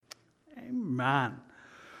Amen.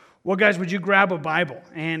 Well, guys, would you grab a Bible?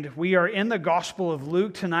 And we are in the Gospel of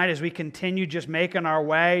Luke tonight as we continue just making our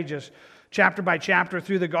way, just chapter by chapter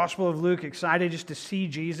through the Gospel of Luke, excited just to see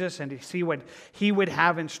Jesus and to see what he would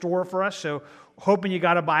have in store for us. So hoping you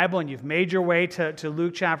got a Bible and you've made your way to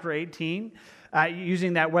Luke chapter 18.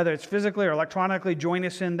 Using that, whether it's physically or electronically, join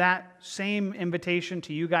us in that. Same invitation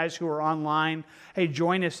to you guys who are online. Hey,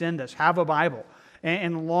 join us in this. Have a Bible.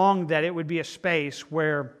 And long that it would be a space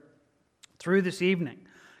where through this evening,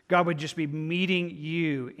 God would just be meeting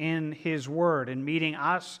you in His Word and meeting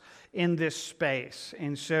us in this space.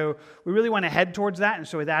 And so we really want to head towards that. And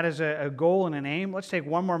so with that as a goal and an aim, let's take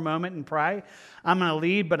one more moment and pray. I'm going to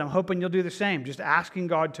lead, but I'm hoping you'll do the same. Just asking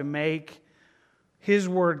God to make His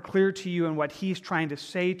Word clear to you and what He's trying to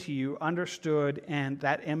say to you understood and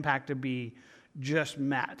that impact to be just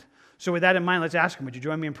met. So with that in mind, let's ask Him. Would you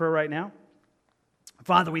join me in prayer right now?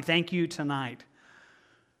 Father, we thank you tonight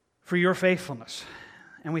for your faithfulness,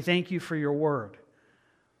 and we thank you for your word.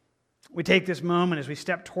 We take this moment as we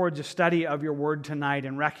step towards a study of your word tonight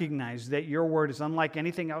and recognize that your word is unlike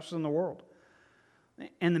anything else in the world.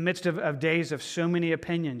 In the midst of days of so many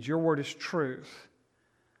opinions, your word is truth.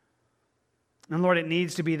 And Lord, it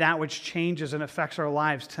needs to be that which changes and affects our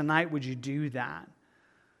lives. Tonight, would you do that?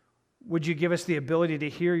 Would you give us the ability to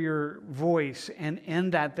hear your voice, and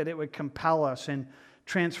in that it would compel us and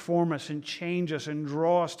transform us and change us and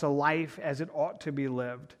draw us to life as it ought to be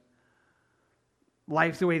lived.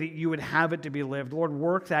 Life the way that you would have it to be lived. Lord,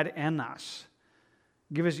 work that in us.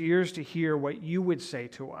 Give us ears to hear what you would say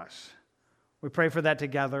to us. We pray for that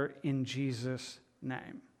together in Jesus'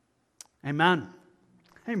 name. Amen.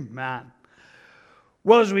 Amen.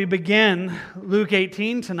 Well, as we begin Luke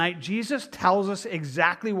 18 tonight, Jesus tells us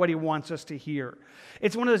exactly what he wants us to hear.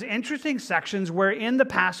 It's one of those interesting sections where in the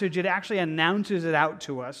passage it actually announces it out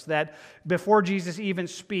to us that before Jesus even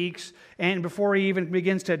speaks and before he even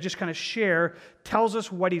begins to just kind of share, tells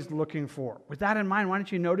us what he's looking for. With that in mind, why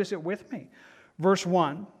don't you notice it with me? Verse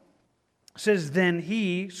 1 says, "Then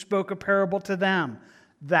he spoke a parable to them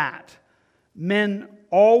that men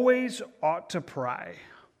always ought to pray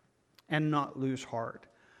and not lose heart."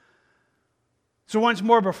 So once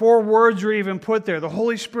more, before words are even put there, the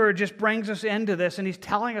Holy Spirit just brings us into this, and he's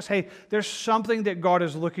telling us, hey, there's something that God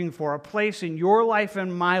is looking for, a place in your life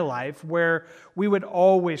and my life where we would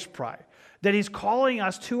always pray. That he's calling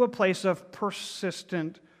us to a place of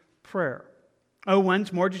persistent prayer. Oh,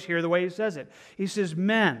 once more, just hear the way he says it. He says,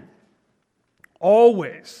 men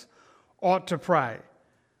always ought to pray,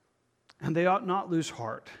 and they ought not lose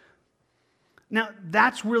heart. Now,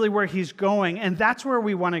 that's really where he's going, and that's where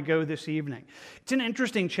we want to go this evening. It's an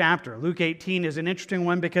interesting chapter. Luke 18 is an interesting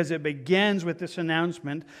one because it begins with this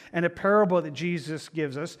announcement and a parable that Jesus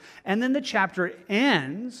gives us, and then the chapter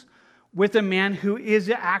ends with a man who is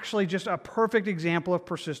actually just a perfect example of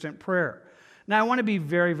persistent prayer. Now, I want to be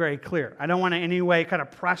very, very clear. I don't want to in any way kind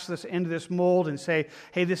of press this into this mold and say,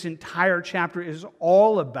 hey, this entire chapter is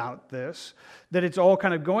all about this, that it's all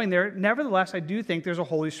kind of going there. Nevertheless, I do think there's a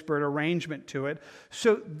Holy Spirit arrangement to it.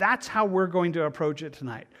 So that's how we're going to approach it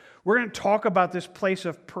tonight. We're going to talk about this place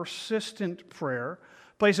of persistent prayer,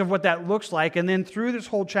 place of what that looks like, and then through this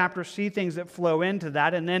whole chapter, see things that flow into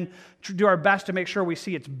that, and then do our best to make sure we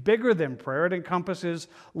see it's bigger than prayer. It encompasses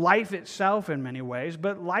life itself in many ways,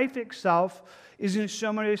 but life itself is in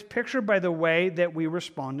so many ways pictured by the way that we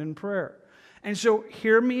respond in prayer. And so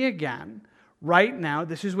hear me again. Right now,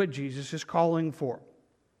 this is what Jesus is calling for.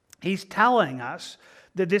 He's telling us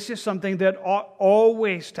that this is something that ought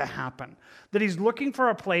always to happen. That he's looking for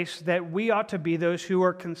a place that we ought to be those who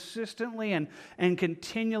are consistently and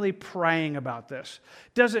continually praying about this.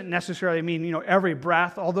 Doesn't necessarily mean, every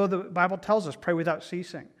breath, although the Bible tells us pray without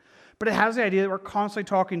ceasing. But it has the idea that we're constantly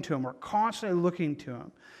talking to him. We're constantly looking to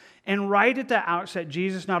him. And right at the outset,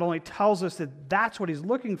 Jesus not only tells us that that's what he's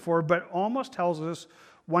looking for, but almost tells us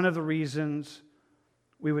one of the reasons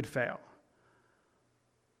we would fail.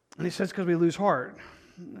 And he says because we lose heart.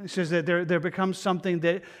 He says that there becomes something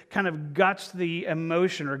that kind of guts the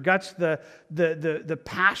emotion or guts the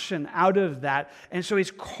passion out of that. And so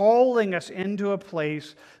he's calling us into a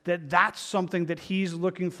place that's something that he's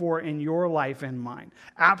looking for in your life and mine.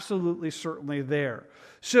 Absolutely, certainly there.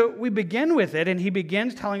 So we begin with it, and he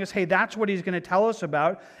begins telling us, hey, that's what he's going to tell us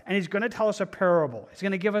about, and he's going to tell us a parable. He's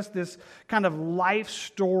going to give us this kind of life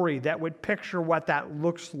story that would picture what that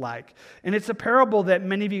looks like. And it's a parable that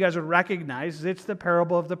many of you guys would recognize. It's the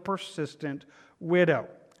parable of the persistent widow.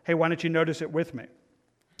 Hey, why don't you notice it with me?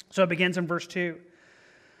 So it begins in verse 2.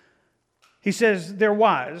 He says, there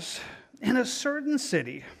was in a certain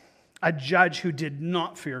city a judge who did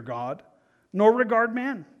not fear God, nor regard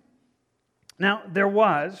man. Now, there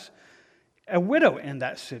was a widow in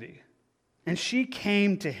that city. And she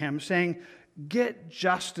came to him saying, "Get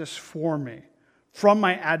justice for me from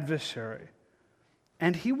my adversary."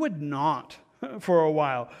 And he would not for a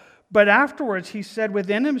while. But afterwards he said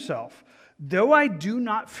within himself, "Though I do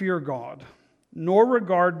not fear God, nor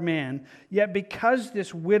regard man, yet because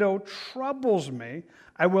this widow troubles me,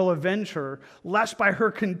 I will avenge her, lest by her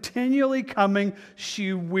continually coming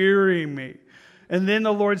she weary me." And then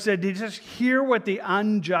the Lord said, "Did you just hear what the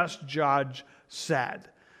unjust judge said?"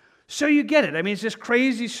 So you get it. I mean, it's this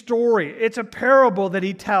crazy story. It's a parable that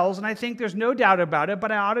he tells, and I think there's no doubt about it,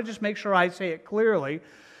 but I ought to just make sure I say it clearly.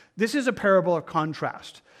 This is a parable of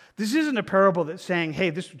contrast. This isn't a parable that's saying, hey,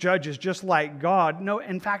 this judge is just like God. No,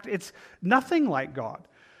 in fact, it's nothing like God.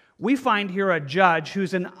 We find here a judge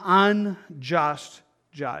who's an unjust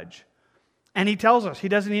judge. And he tells us he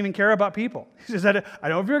doesn't even care about people. He says, I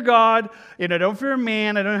don't fear God, I don't fear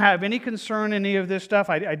man, I don't have any concern in any of this stuff,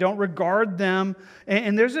 I don't regard them.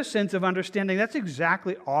 And there's a sense of understanding that's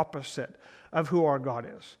exactly opposite of who our God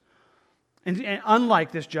is. And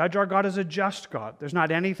unlike this judge, our God is a just God. There's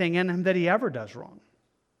not anything in him that he ever does wrong.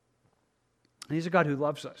 And he's a God who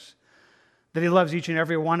loves us, that he loves each and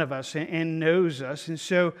every one of us and knows us. And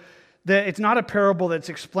so it's not a parable that's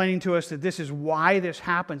explaining to us that this is why this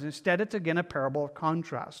happens. Instead, it's again a parable of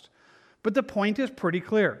contrast. But the point is pretty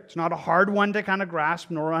clear. It's not a hard one to kind of grasp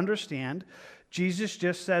nor understand. Jesus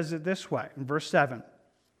just says it this way in verse 7.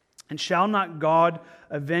 "And shall not God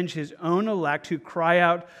avenge his own elect who cry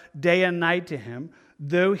out day and night to him,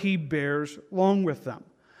 though he bears long with them?"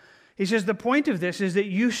 He says the point of this is that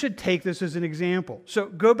you should take this as an example. So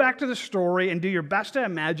go back to the story and do your best to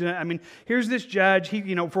imagine it. I mean, here's this judge.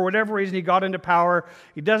 He, for whatever reason, he got into power.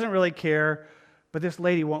 He doesn't really care, but this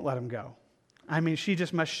lady won't let him go. I mean, she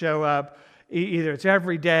just must show up. Either it's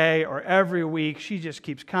every day or every week. She just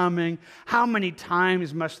keeps coming. How many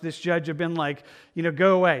times must this judge have been like,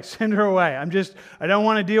 go away, send her away. I don't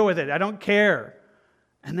want to deal with it. I don't care.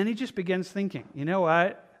 And then he just begins thinking, you know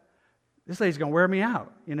what? This lady's going to wear me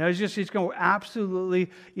out. She's going to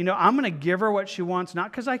absolutely, I'm going to give her what she wants,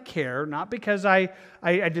 not because I care, not because I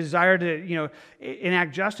desire to,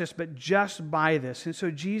 enact justice, but just by this. And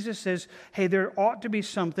so Jesus says, hey, there ought to be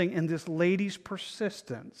something in this lady's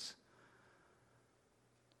persistence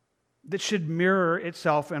that should mirror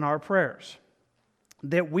itself in our prayers.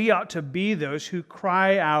 That we ought to be those who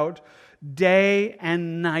cry out day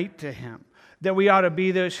and night to him. That we ought to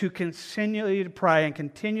be those who continually pray and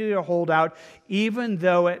continue to hold out, even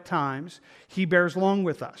though at times he bears long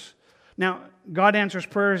with us. Now, God answers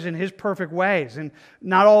prayers in his perfect ways, and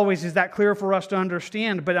not always is that clear for us to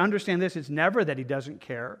understand, but understand this, it's never that he doesn't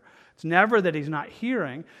care. It's never that he's not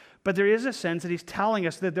hearing, but there is a sense that he's telling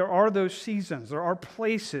us that there are those seasons, there are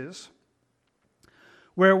places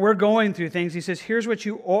where we're going through things. He says, here's what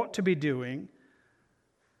you ought to be doing.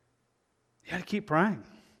 You got to keep praying.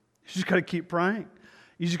 You just got to keep praying.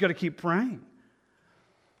 You just got to keep praying.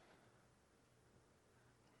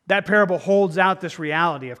 That parable holds out this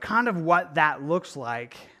reality of kind of what that looks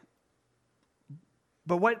like.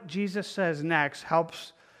 But what Jesus says next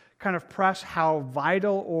helps kind of press how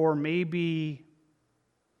vital or maybe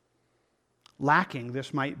lacking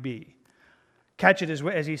this might be. Catch it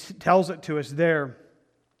as he tells it to us there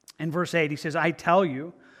in verse 8. He says, "I tell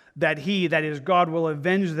you that he, that is God, will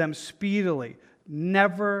avenge them speedily.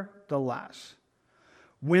 Nevertheless,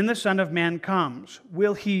 when the Son of Man comes,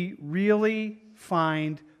 will he really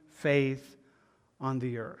find faith on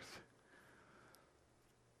the earth?"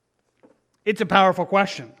 It's a powerful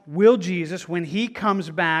question. Will Jesus, when he comes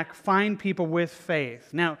back, find people with faith?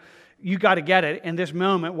 Now, you got to get it. In this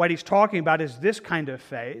moment, what he's talking about is this kind of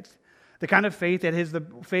faith. The kind of faith that is the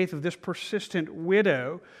faith of this persistent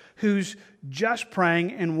widow who's just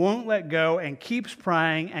praying and won't let go and keeps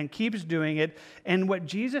praying and keeps doing it. And what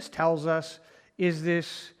Jesus tells us is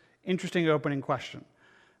this interesting opening question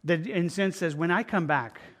that in a sense says, when I come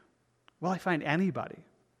back, will I find anybody?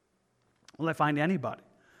 Will I find anybody?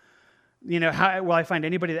 Will I find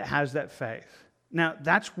anybody that has that faith? Now,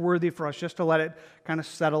 that's worthy for us just to let it kind of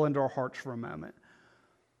settle into our hearts for a moment.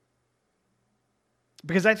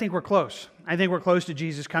 Because I think we're close. I think we're close to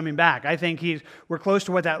Jesus coming back. I think we're close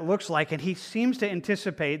to what that looks like. And he seems to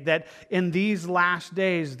anticipate that in these last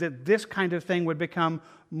days that this kind of thing would become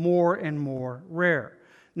more and more rare.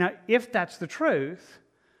 Now, if that's the truth,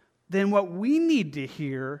 then what we need to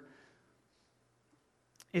hear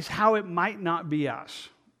is how it might not be us.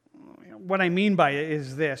 What I mean by it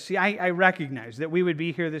is this. See, I recognize that we would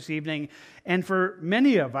be here this evening, and for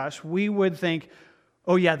many of us, we would think,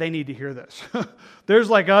 oh yeah, they need to hear this. There's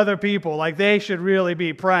like other people, like they should really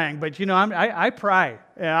be praying. But I pray.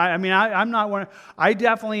 I'm not one. I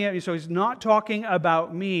definitely am. So he's not talking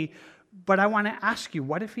about me, but I want to ask you,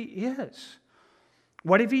 what if he is?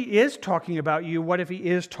 What if he is talking about you? What if he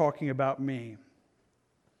is talking about me?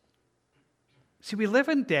 See, we live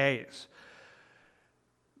in days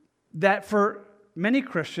that for many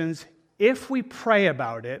Christians, if we pray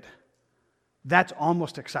about it, that's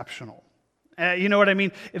almost exceptional. You know what I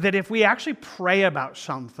mean? That if we actually pray about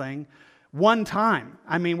something one time,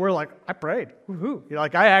 we're like, I prayed. Woohoo.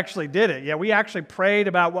 Like, I actually did it. Yeah, we actually prayed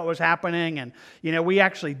about what was happening, and, we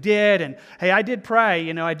actually did. And, hey, I did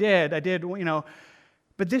pray. I did.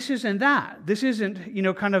 But this isn't that. This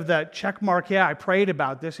isn't, kind of the check mark, yeah, I prayed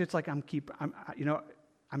about this. It's like I'm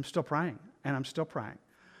still praying, and I'm still praying,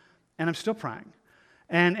 and I'm still praying.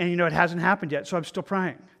 And it hasn't happened yet, so I'm still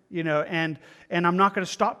praying. And I'm not going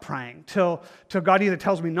to stop praying till God either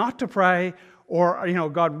tells me not to pray or,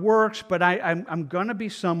 God works, but I'm going to be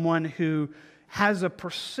someone who has a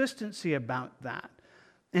persistency about that.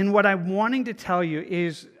 And what I'm wanting to tell you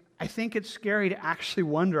is, I think it's scary to actually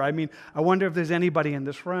wonder. I wonder if there's anybody in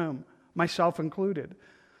this room, myself included,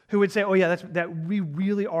 who would say, oh yeah, that we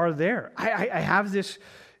really are there. I have this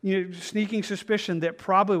sneaking suspicion that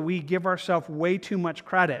probably we give ourselves way too much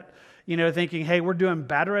credit, thinking, hey, we're doing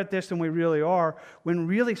better at this than we really are, when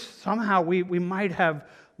really somehow we might have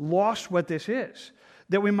lost what this is,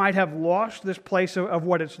 that we might have lost this place of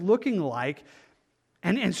what it's looking like,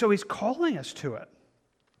 and so he's calling us to it.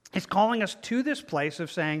 He's calling us to this place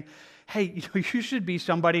of saying, hey, you should be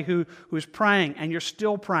somebody who's praying, and you're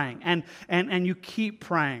still praying, and you keep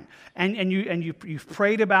praying, and you've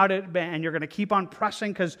prayed about it, and you're going to keep on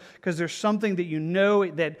pressing because there's something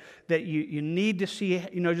that that you need to see,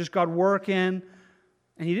 just God work in.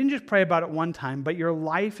 And you didn't just pray about it one time, but your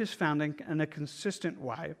life is found in a consistent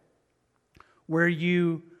way where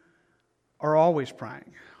you are always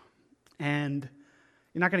praying, and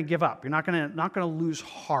you're not going to give up. You're not going to lose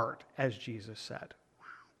heart, as Jesus said.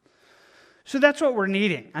 So that's what we're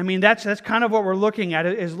needing. That's kind of what we're looking at,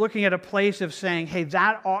 is looking at a place of saying, hey,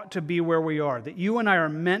 that ought to be where we are. That you and I are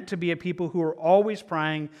meant to be a people who are always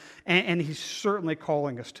praying, and he's certainly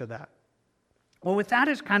calling us to that. Well, with that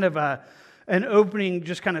as kind of an opening,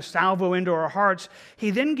 just kind of salvo into our hearts, he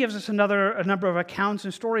then gives us a number of accounts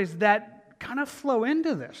and stories that kind of flow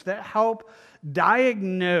into this, that help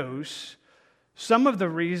diagnose some of the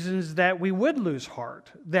reasons that we would lose heart,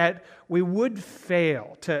 that we would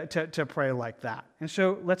fail to pray like that. And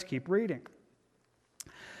so let's keep reading.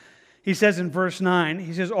 He says in verse 9,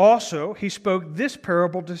 he says, also he spoke this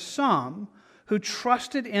parable to some who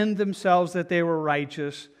trusted in themselves that they were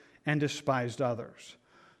righteous and despised others.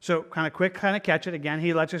 So kind of catch it again.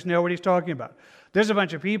 He lets us know what he's talking about. There's a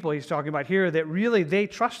bunch of people he's talking about here that really they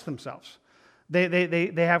trust themselves.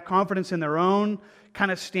 They have confidence in their own kind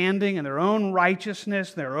of standing and their own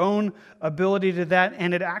righteousness, their own ability to that,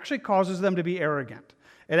 and it actually causes them to be arrogant.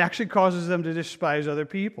 It actually causes them to despise other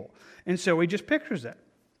people. And so he just pictures it.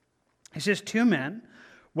 He says, 2 men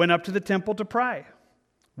went up to the temple to pray,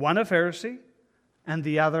 one a Pharisee and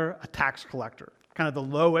the other a tax collector, kind of the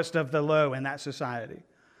lowest of the low in that society.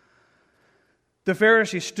 The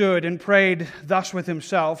Pharisee stood and prayed thus with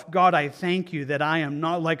himself, God, I thank you that I am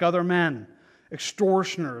not like other men,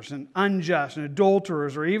 extortioners and unjust and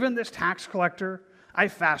adulterers, or even this tax collector. I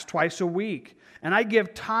fast twice a week, and I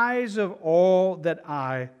give tithes of all that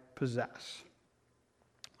I possess.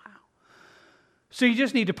 Wow. So you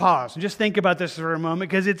just need to pause and just think about this for a moment,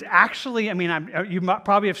 because it's actually, you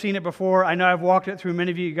probably have seen it before. I know I've walked it through, many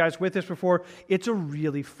of you guys with this before. It's a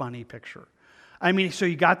really funny picture. So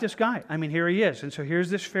you got this guy. Here he is. And so here's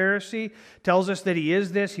this Pharisee, tells us that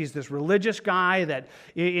he's this religious guy that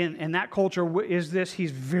in that culture is this. He's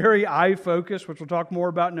very eye-focused, which we'll talk more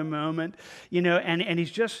about in a moment, and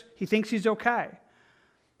he thinks he's okay.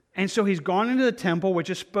 And so he's gone into the temple, which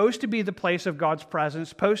is supposed to be the place of God's presence,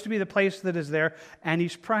 supposed to be the place that is there, and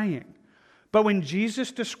he's praying. But when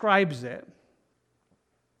Jesus describes it,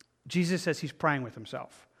 Jesus says he's praying with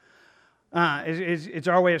himself. It's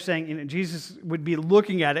our way of saying, Jesus would be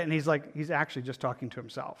looking at it and he's actually just talking to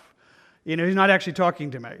himself. He's not actually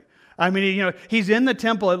talking to me. He's in the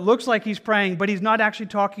temple. It looks like he's praying, but he's not actually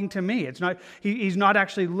talking to me. He's not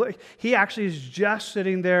actually, he actually is just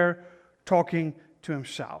sitting there talking to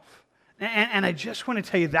himself. And I just want to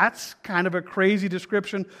tell you, that's kind of a crazy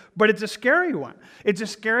description, but it's a scary one. It's a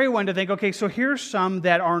scary one to think, okay, so here's some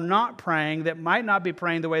that are not praying, that might not be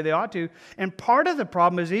praying the way they ought to. And part of the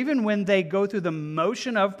problem is even when they go through the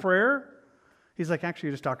motion of prayer, He's like, actually,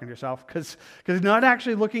 you're just talking to yourself because you're not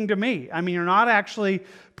actually looking to me. I mean, you're not actually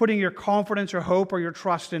putting your confidence or hope or your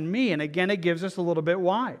trust in me. And again, it gives us a little bit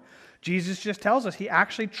why. Jesus just tells us he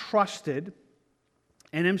actually trusted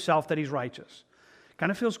in himself that he's righteous.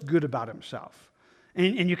 Kind of feels good about himself.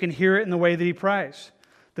 And you can hear it in the way that he prays.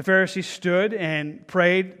 The Pharisee stood and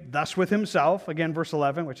prayed thus with himself, again, verse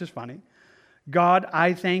 11, which is funny. God,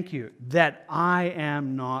 I thank you that I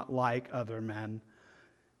am not like other men.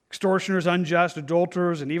 Extortioners, unjust,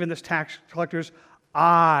 adulterers, and even this tax collectors.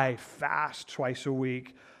 I fast twice a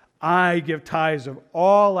week. I give tithes of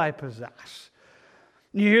all I possess.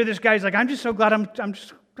 And you hear this guy, he's like, I'm just so glad I'm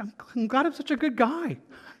glad I'm such a good guy.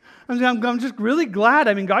 I'm just really glad.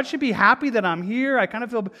 I mean, God should be happy that I'm here. I kind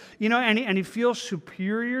of feel, and he feels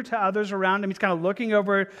superior to others around him. He's kind of looking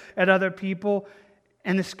over at other people.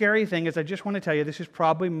 And the scary thing is, I just want to tell you, this is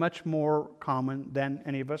probably much more common than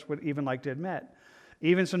any of us would even like to admit.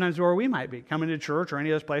 Even sometimes where we might be, coming to church or any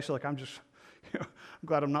of those places, like, I'm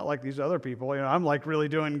glad I'm not like these other people. I'm like really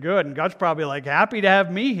doing good. And God's probably like happy to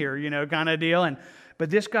have me here, kind of deal. But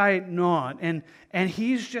this guy, not. And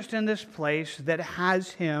he's just in this place that has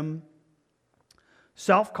him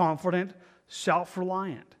self-confident,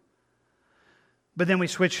 self-reliant. But then we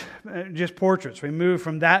switch just portraits. We move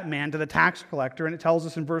from that man to the tax collector, and it tells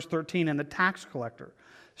us in verse 13, and the tax collector,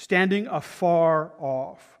 standing afar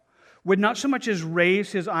off, would not so much as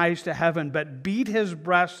raise his eyes to heaven, but beat his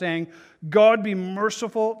breast, saying, God be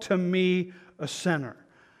merciful to me, a sinner.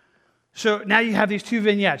 So now you have these two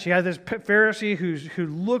vignettes. You have this Pharisee who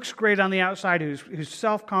looks great on the outside, who's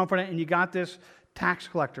self-confident, and you got this tax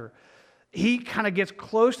collector. He kind of gets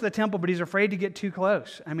close to the temple, but he's afraid to get too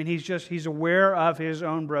close. I mean, he's aware of his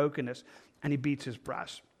own brokenness, and he beats his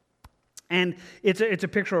breast. And it's a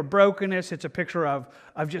picture of brokenness. It's a picture of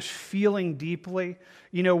just feeling deeply,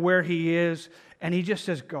 where he is. And he just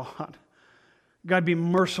says, God be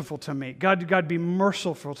merciful to me. God be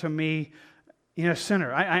merciful to me,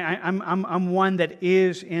 sinner. I'm one that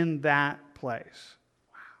is in that place.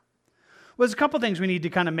 Well, there's a couple things we need to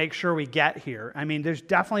kind of make sure we get here. I mean, there's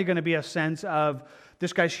definitely going to be a sense of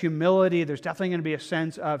this guy's humility. There's definitely going to be a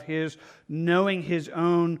sense of his knowing his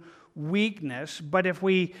own weakness. But if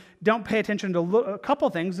we don't pay attention to a couple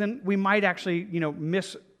things, then we might actually,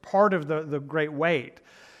 miss part of the great weight.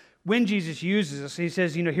 When Jesus uses this, he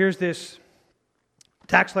says, here's this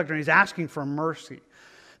tax collector, and he's asking for mercy.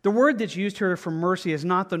 The word that's used here for mercy is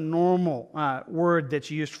not the normal word that's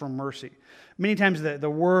used for mercy. Many times the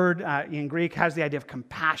word in Greek has the idea of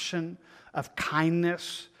compassion, of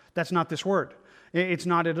kindness. That's not this word. It's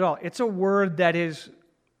not it at all. It's a word that is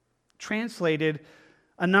translated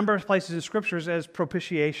a number of places in Scriptures as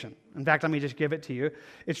propitiation. In fact, let me just give it to you.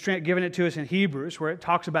 It's given it to us in Hebrews, where it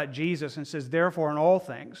talks about Jesus and says, therefore, in all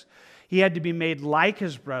things, he had to be made like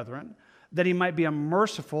his brethren, that he might be a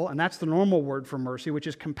merciful, and that's the normal word for mercy, which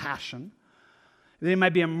is compassion, that he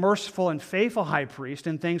might be a merciful and faithful high priest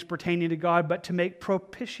in things pertaining to God, but to make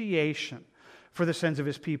propitiation for the sins of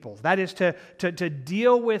his people. That is to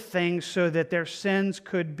deal with things so that their sins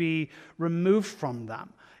could be removed from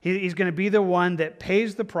them. He's going to be the one that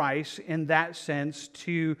pays the price in that sense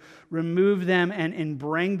to remove them and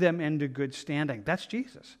bring them into good standing. That's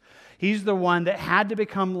Jesus. He's the one that had to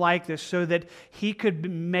become like this so that he could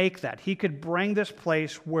make that. He could bring this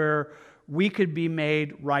place where we could be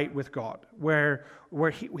made right with God, where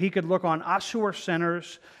he could look on us who are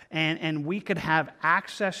sinners and we could have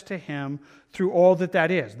access to him through all that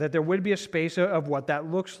is, that there would be a space of what that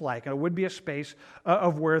looks like, and it would be a space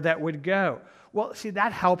of where that would go. Well, see,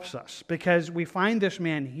 that helps us because we find this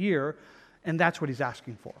man here, and that's what he's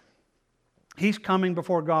asking for. He's coming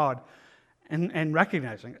before God and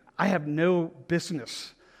recognizing, I have no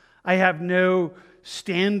business. I have no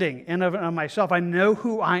standing in of myself. I know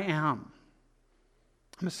who I am.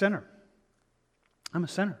 I'm a sinner. I'm a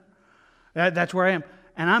sinner. That's where I am.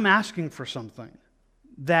 And I'm asking for something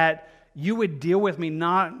that you would deal with me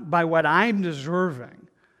not by what I'm deserving,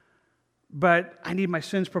 but I need my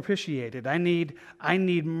sins propitiated. I need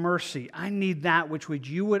mercy. I need that which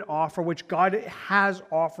you would offer, which God has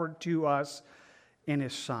offered to us in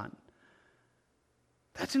his Son.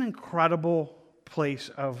 That's an incredible place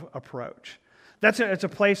of approach. It's a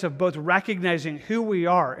place of both recognizing who we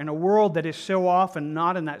are in a world that is so often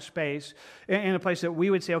not in that space, in a place that we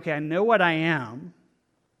would say, okay, I know what I am.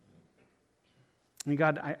 And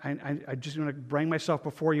God, I just want to bring myself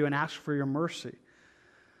before you and ask for your mercy.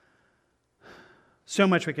 So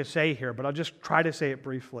much we could say here, but I'll just try to say it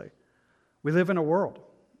briefly. We live in a world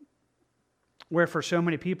where for so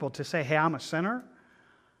many people to say, hey, I'm a sinner,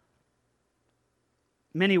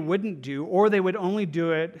 many wouldn't do, or they would only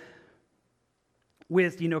do it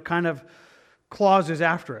with, kind of clauses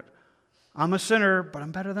after it. I'm a sinner, but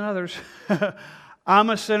I'm better than others. I'm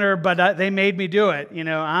a sinner, but they made me do it.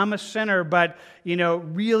 I'm a sinner, but,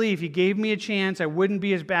 really, if you gave me a chance, I wouldn't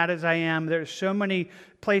be as bad as I am. There's so many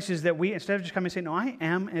places that we, instead of just coming and saying, no, I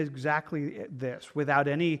am exactly this, without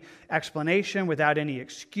any explanation, without any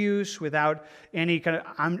excuse, without any kind of,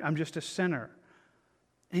 I'm just a sinner.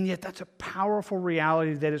 And yet that's a powerful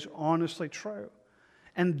reality that is honestly true.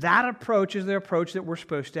 And that approach is the approach that we're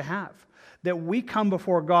supposed to have. That we come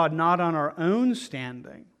before God not on our own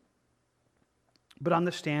standing, but on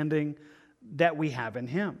the standing that we have in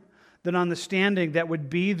Him. That on the standing that would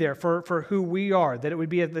be there for who we are. That it would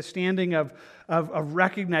be at the standing of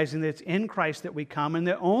recognizing that it's in Christ that we come and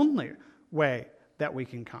the only way that we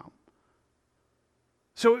can come.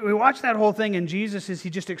 So we watch that whole thing, and Jesus, as He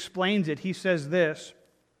just explains it, He says this.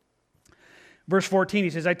 Verse 14, He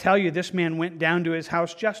says, I tell you, this man went down to his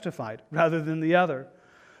house justified rather than the other.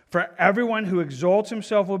 For everyone who exalts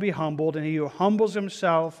himself will be humbled, and he who humbles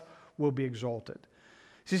himself will be exalted.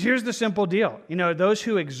 He says, here's the simple deal. Those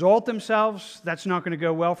who exalt themselves, that's not going to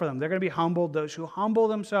go well for them. They're going to be humbled. Those who humble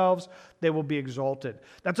themselves, they will be exalted.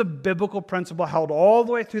 That's a biblical principle held all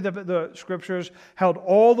the way through the Scriptures, held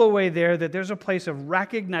all the way there, that there's a place of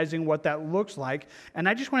recognizing what that looks like. And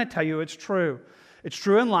I just want to tell you it's true. It's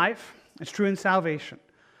true in life. It's true in salvation.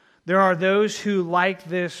 There are those who, like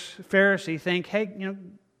this Pharisee, think, hey,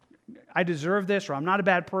 I deserve this, or I'm not a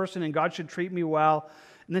bad person, and God should treat me well,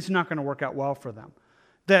 and this is not going to work out well for them.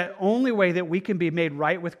 The only way that we can be made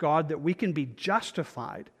right with God, that we can be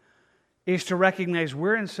justified, is to recognize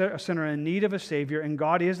we're a sinner in need of a Savior, and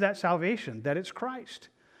God is that salvation, that it's Christ.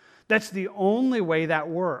 That's the only way that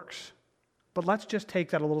works. But let's just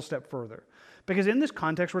take that a little step further. Because in this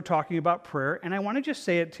context, we're talking about prayer, and I want to just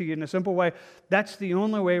say it to you in a simple way. That's the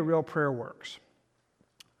only way real prayer works.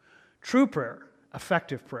 True prayer,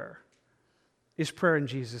 effective prayer, is prayer in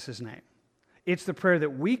Jesus' name. It's the prayer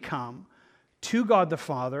that we come to God the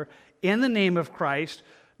Father in the name of Christ,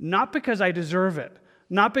 not because I deserve it,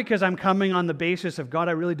 not because I'm coming on the basis of, God,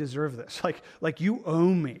 I really deserve this. Like you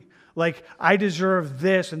owe me. Like, I deserve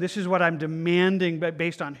this, and this is what I'm demanding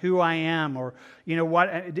based on who I am. Or, what?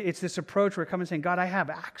 It's this approach where we're coming saying, God, I have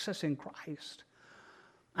access in Christ.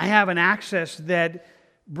 I have an access that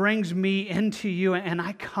brings me into you, and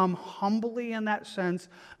I come humbly in that sense.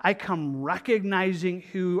 I come recognizing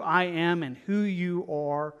who I am and who you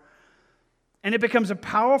are. And it becomes a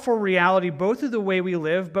powerful reality, both of the way we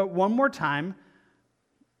live, but one more time,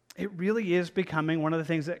 it really is becoming one of the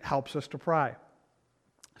things that helps us to pray.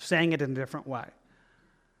 Saying it in a different way.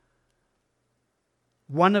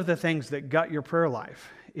 One of the things that gut your prayer life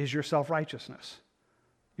is your self-righteousness,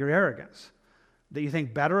 your arrogance, that you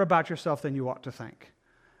think better about yourself than you ought to think,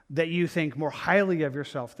 that you think more highly of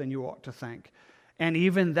yourself than you ought to think. And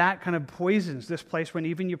even that kind of poisons this place when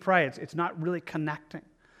even you pray, it's not really connecting.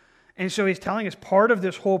 And so He's telling us part of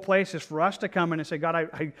this whole place is for us to come in and say, God,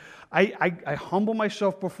 I humble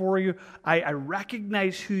myself before you. I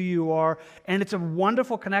recognize who you are. And it's a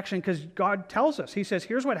wonderful connection because God tells us. He says,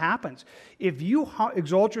 here's what happens. If you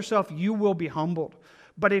exalt yourself, you will be humbled.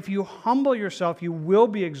 But if you humble yourself, you will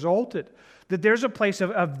be exalted. That there's a place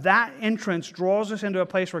of that entrance draws us into a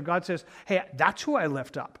place where God says, hey, that's who I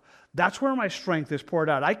lift up. That's where my strength is poured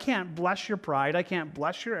out. I can't bless your pride. I can't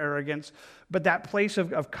bless your arrogance. But that place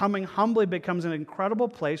of coming humbly becomes an incredible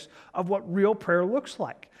place of what real prayer looks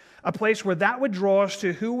like. A place where that would draw us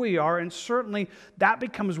to who we are. And certainly that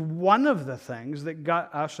becomes one of the things that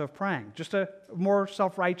got us of praying. Just a more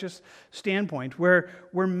self-righteous standpoint where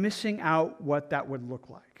we're missing out what that would look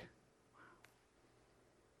like.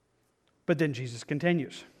 But then Jesus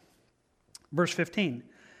continues. Verse 15.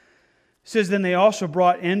 It says, then they also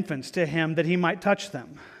brought infants to Him that He might touch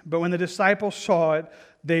them. But when the disciples saw it,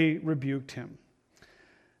 they rebuked Him.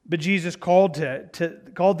 But Jesus called them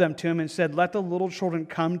to Him and said, let the little children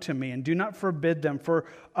come to me, and do not forbid them, for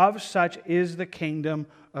of such is the kingdom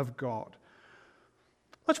of God.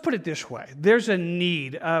 Let's put it this way. There's a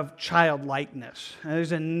need of childlikeness.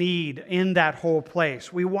 There's a need in that whole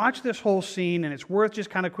place. We watch this whole scene, and it's worth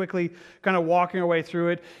just kind of quickly walking our way through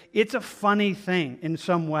it. It's a funny thing in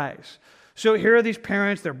some ways. So here are these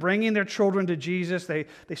parents. They're bringing their children to Jesus. They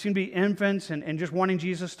seem to be infants and just wanting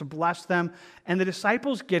Jesus to bless them. And the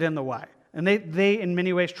disciples get in the way. And they in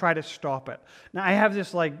many ways try to stop it. Now, I have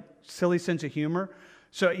this silly sense of humor.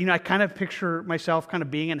 So, I kind of picture myself kind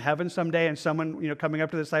of being in heaven someday and someone, coming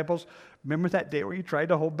up to the disciples, remember that day where you tried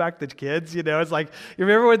to hold back the kids? It's like, you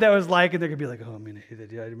remember what that was like? And they're going to be like, oh,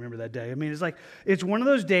 I remember that day. It's one of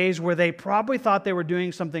those days where they probably thought they were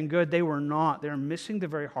doing something good. They were not. They were missing the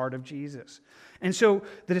very heart of Jesus. And so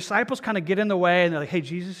the disciples kind of get in the way and they're like, hey,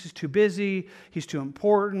 Jesus is too busy. He's too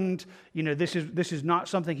important. This is not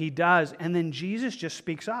something he does. And then Jesus just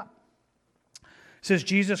speaks up. It says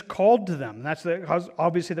Jesus called to them. That's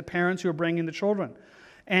obviously the parents who are bringing the children.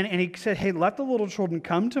 And he said, hey, let the little children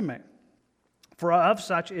come to me, for of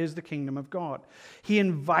such is the kingdom of God. He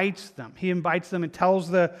invites them. He invites them and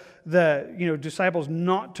tells the disciples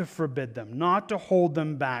not to forbid them, not to hold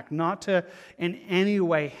them back, not to in any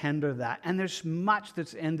way hinder that. And there's much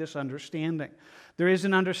that's in this understanding. There is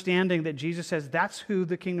an understanding that Jesus says that's who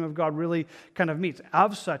the kingdom of God really kind of meets.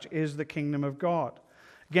 Of such is the kingdom of God.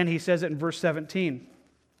 Again, he says it in verse 17.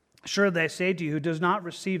 Surely I say to you, who does not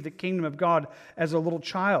receive the kingdom of God as a little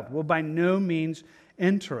child will by no means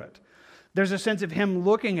enter it. There's a sense of him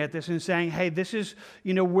looking at this and saying, hey, this is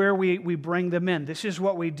where we bring them in. This is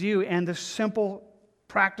what we do. And the simple,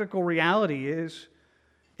 practical reality is,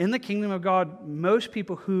 in the kingdom of God, most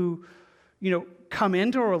people who come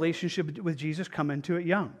into a relationship with Jesus come into it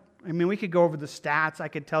young. We could go over the stats. I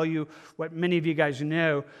could tell you what many of you guys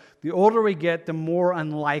know. The older we get, the more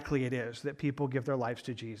unlikely it is that people give their lives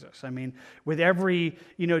to Jesus. With every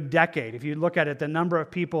decade, if you look at it, the number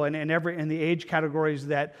of people in the age categories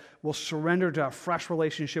that will surrender to a fresh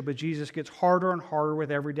relationship with Jesus gets harder and harder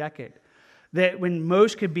with every decade. That when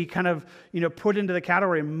most could be kind of put into the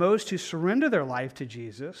category, most who surrender their life to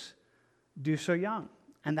Jesus do so young,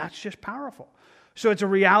 and that's just powerful. So it's a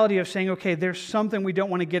reality of saying, okay, there's something we don't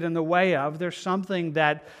want to get in the way of. There's something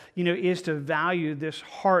that, is to value this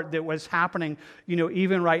heart that what's happening,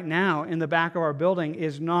 even right now in the back of our building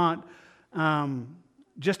is not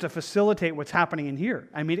just to facilitate what's happening in here.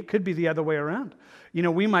 It could be the other way around.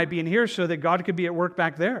 We might be in here so that God could be at work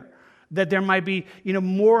back there. That there might be,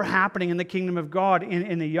 more happening in the kingdom of God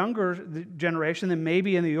in the younger generation than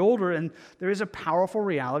maybe in the older. And there is a powerful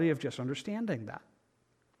reality of just understanding that.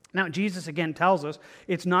 Now, Jesus again tells us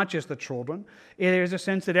it's not just the children. There's a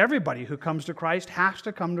sense that everybody who comes to Christ has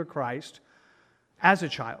to come to Christ as a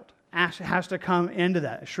child, has to come into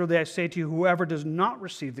that. Surely I say to you, whoever does not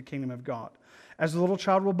receive the kingdom of God as a little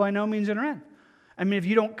child will by no means enter in. If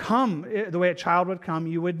you don't come the way a child would come,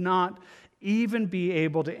 you would not even be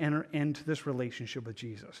able to enter into this relationship with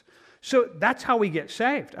Jesus. So that's how we get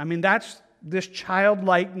saved. That's this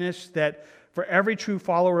childlikeness that for every true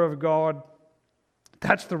follower of God,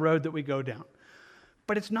 that's the road that we go down.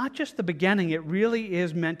 But it's not just the beginning. It really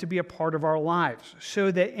is meant to be a part of our lives. So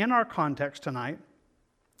that in our context tonight,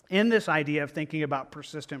 in this idea of thinking about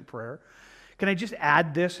persistent prayer, can I just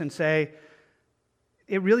add this and say,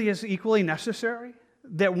 it really is equally necessary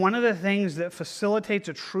that one of the things that facilitates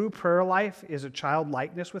a true prayer life is a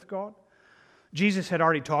childlikeness with God. Jesus had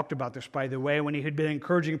already talked about this, by the way, when he had been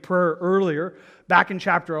encouraging prayer earlier. Back in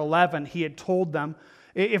chapter 11, he had told them,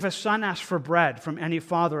 if a son asks for bread from any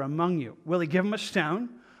father among you, will he give him a stone?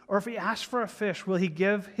 Or if he asks for a fish, will he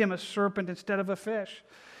give him a serpent instead of a fish?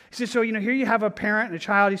 He says, so, here you have a parent and a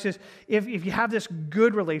child. He says, if you have this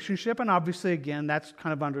good relationship, and obviously, again, that's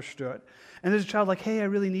kind of understood. And there's a child like, hey, I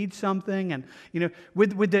really need something. And,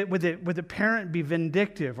 would the parent be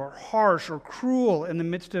vindictive or harsh or cruel in the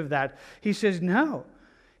midst of that? He says, no.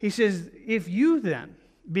 He says, if you then,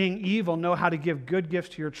 being evil, know how to give good gifts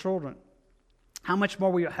to your children, how much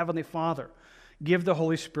more will your Heavenly Father give the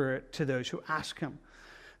Holy Spirit to those who ask Him?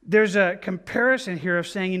 There's a comparison here of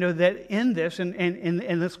saying, that in this, and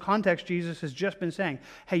in this context, Jesus has just been saying,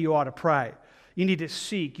 hey, you ought to pray. You need to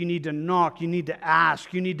seek. You need to knock. You need to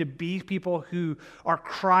ask. You need to be people who are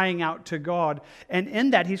crying out to God. And in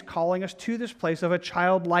that, He's calling us to this place of a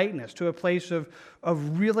childlikeness, to a place of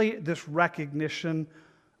really this recognition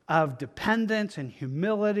of dependence and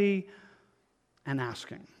humility and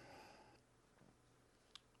asking.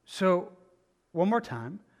 So, one more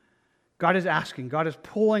time, God is asking, God is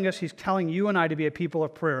pulling us, He's telling you and I to be a people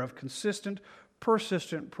of prayer, of consistent,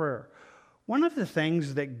 persistent prayer. One of the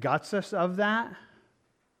things that guts us of that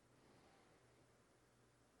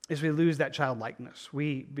is we lose that childlikeness.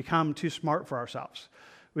 We become too smart for ourselves.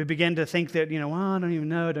 We begin to think that, well, I don't even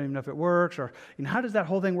know if it works, or how does that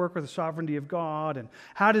whole thing work with the sovereignty of God, and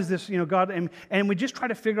how does this, God, and we just try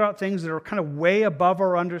to figure out things that are kind of way above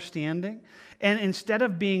our understanding. And instead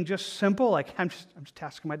of being just simple, like I'm just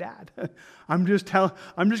asking my dad, I'm just going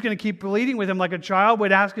to keep pleading with him like a child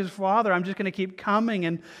would ask his father. I'm just going to keep coming,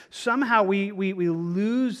 and somehow we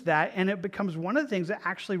lose that, and it becomes one of the things that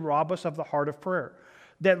actually rob us of the heart of prayer.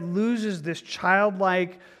 that loses this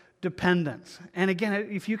childlike dependence. And again,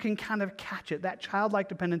 if you can kind of catch it, that childlike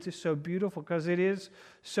dependence is so beautiful because it is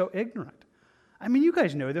so ignorant. I mean, you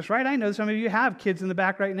guys know this, right? I know some of you have kids in the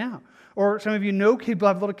back right now. Or some of you know people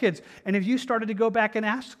have little kids. And if you started to go back and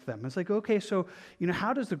ask them, it's like, okay, so,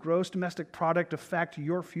 how does the gross domestic product affect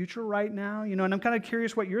your future right now? And I'm kind of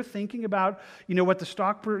curious what you're thinking about, what the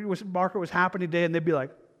stock market was happening today. And they'd be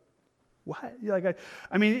like, what?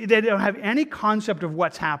 They don't have any concept of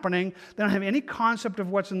what's happening. They don't have any concept of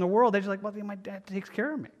what's in the world. They're just like, well, my dad takes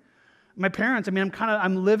care of me. My parents,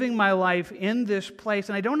 I'm living my life in this place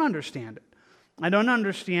and I don't understand it. I don't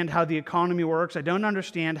understand how the economy works. I don't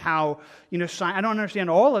understand how, I don't understand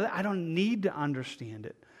all of it. I don't need to understand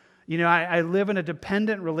it. I live in a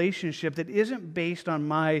dependent relationship that isn't based on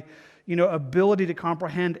my, ability to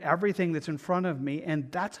comprehend everything that's in front of me,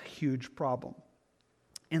 and that's a huge problem.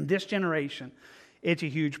 In this generation, it's a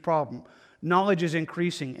huge problem. Knowledge is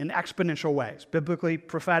increasing in exponential ways, biblically,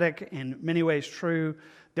 prophetic, in many ways true,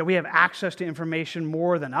 that we have access to information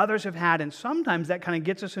more than others have had, and sometimes that kind of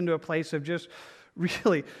gets us into a place of just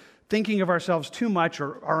really thinking of ourselves too much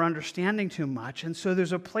or our understanding too much. And so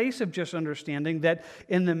there's a place of just understanding that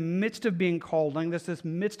in the midst of being called, in this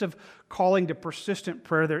midst of calling to persistent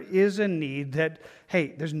prayer, there is a need that,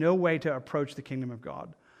 hey, there's no way to approach the kingdom of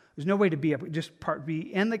God. There's no way to be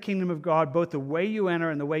in the kingdom of God, both the way you enter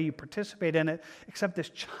and the way you participate in it, except this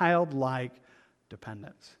childlike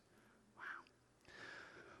dependence.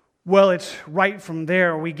 Well, it's right from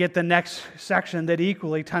there we get the next section that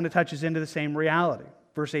equally kind of touches into the same reality.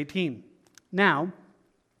 Verse 18. Now,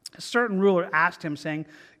 a certain ruler asked him, saying,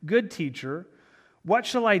 "Good teacher, what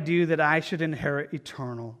shall I do that I should inherit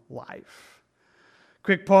eternal life?"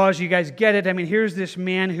 Quick pause, you guys get it. Here's this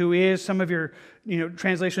man who is, some of your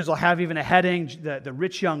translations will have even a heading, the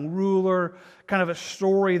rich young ruler, kind of a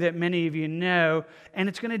story that many of you know, and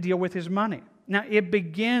it's going to deal with his money. Now, it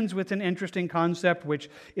begins with an interesting concept, which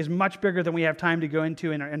is much bigger than we have time to go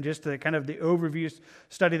into in just the kind of the overview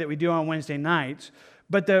study that we do on Wednesday nights.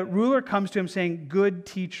 But the ruler comes to him saying, "Good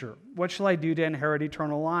teacher, what shall I do to inherit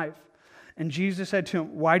eternal life?" And Jesus said to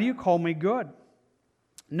him, "Why do you call me good?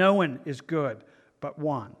 No one is good but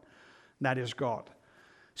one, that is God."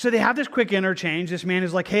 So they have this quick interchange. This man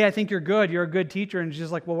is like, "Hey, I think you're good. You're a good teacher." And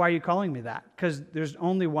Jesus like, "Well, why are you calling me that?" Because there's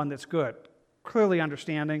only one that's good. Clearly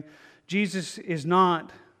understanding. Jesus is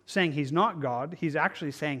not saying he's not God. He's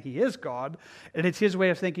actually saying he is God. And it's his way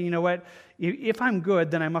of thinking, you know what? If I'm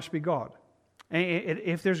good, then I must be God. And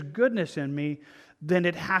if there's goodness in me, then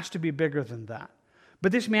it has to be bigger than that.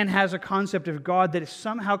 But this man has a concept of God that is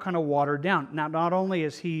somehow kind of watered down. Now, not only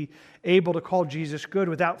is he able to call Jesus good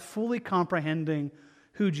without fully comprehending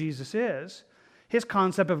who Jesus is, his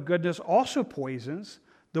concept of goodness also poisons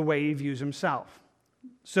the way he views himself.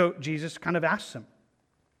 So Jesus kind of asks him,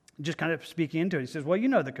 just kind of speaking into it. He says, "Well, you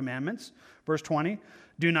know the commandments." Verse 20,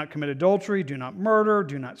 "Do not commit adultery, do not murder,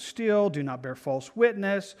 do not steal, do not bear false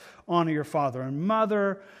witness, honor your father and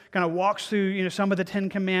mother." Kind of walks through, some of the 10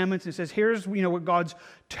 commandments and says, here's, what God's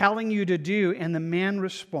telling you to do. And the man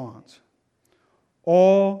responds,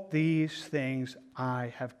 "All these things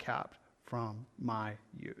I have kept from my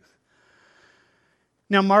youth."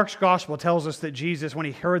 Now, Mark's gospel tells us that Jesus, when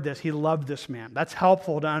he heard this, he loved this man. That's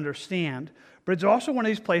helpful to understand. But it's also one of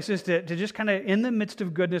these places to just kind of, in the midst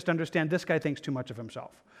of goodness, to understand this guy thinks too much of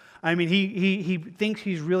himself. He thinks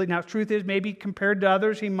he's really, now the truth is, maybe compared to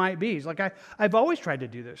others, he might be. He's like, I've always tried to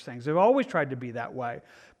do those things. I've always tried to be that way.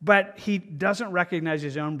 But he doesn't recognize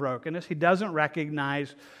his own brokenness. He doesn't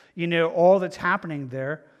recognize, all that's happening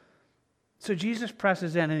there. So Jesus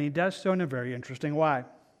presses in, and he does so in a very interesting way.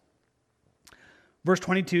 Verse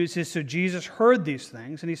 22, it says, "So Jesus heard these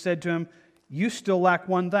things, and he said to him, 'You still lack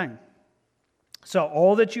one thing. Sell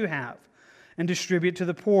all that you have and distribute to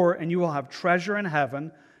the poor, and you will have treasure in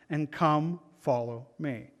heaven, and come follow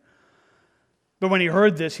me.' But when he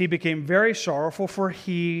heard this, he became very sorrowful, for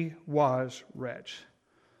he was rich."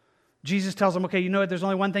 Jesus tells him, okay, you know what? There's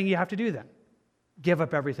only one thing you have to do then. Give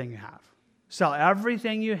up everything you have. Sell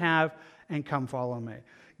everything you have and come follow me.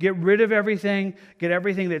 Get rid of everything, get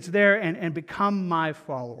everything that's there, and become my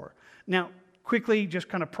follower. Now, quickly, just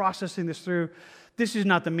kind of processing this through, this is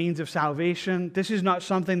not the means of salvation. This is not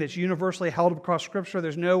something that's universally held across Scripture.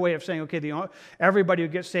 There's no way of saying, okay, everybody who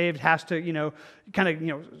gets saved has to,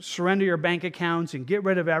 surrender your bank accounts and get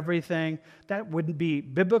rid of everything. That wouldn't be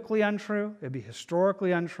biblically untrue. It'd be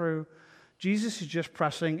historically untrue. Jesus is just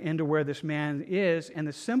pressing into where this man is, and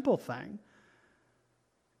the simple thing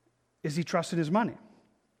is he trusted his money.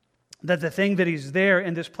 That the thing that he's there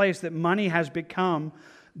in this place, that money has become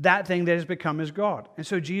that thing that has become his God. And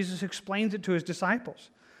so Jesus explains it to his disciples.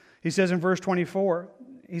 He says in verse 24,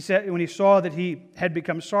 He said, when he saw that he had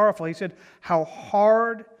become sorrowful, he said, how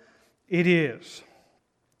hard it is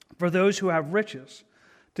for those who have riches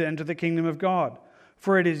to enter the kingdom of God.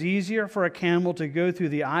 For it is easier for a camel to go through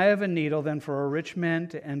the eye of a needle than for a rich man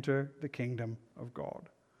to enter the kingdom of God.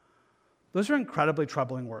 Those are incredibly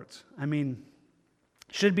troubling words. I mean,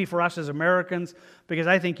 should be for us as Americans, because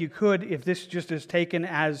I think you could, if this just is taken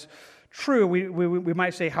as true, we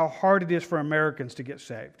might say how hard it is for Americans to get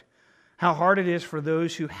saved. How hard it is for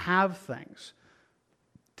those who have things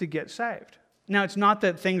to get saved. Now, it's not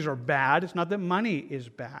that things are bad. It's not that money is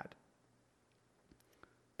bad.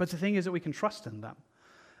 But the thing is that we can trust in them.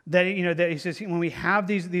 That he says when we have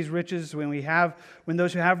these riches, when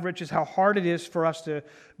those who have riches, how hard it is for us to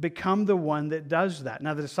become the one that does that.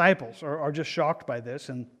 Now the disciples are just shocked by this,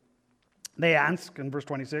 and they ask in verse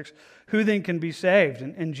 26, who then can be saved?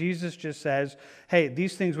 And Jesus just says, hey,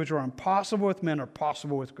 these things which are impossible with men are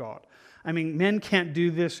possible with God. I mean, men can't do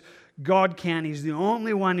this. God can. He's the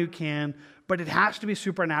only one who can. But it has to be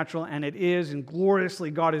supernatural, and it is, and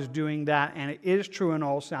gloriously God is doing that, and it is true in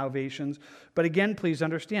all salvations. But again, please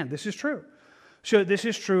understand, this is true. So this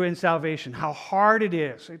is true in salvation. How hard it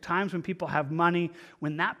is at times when people have money,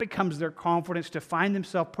 when that becomes their confidence, to find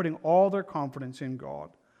themselves putting all their confidence in God.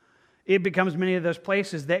 It becomes many of those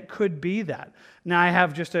places that could be that. Now I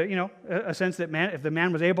have just a sense that if the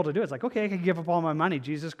man was able to do it, it's like, okay, I can give up all my money.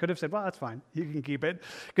 Jesus could have said, well, that's fine. You can keep it,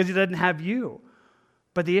 because he doesn't have you.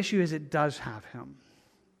 But the issue is it does have him.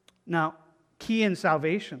 Now, key in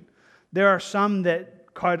salvation, there are some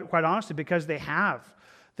that, quite honestly, because they have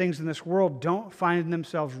things in this world, don't find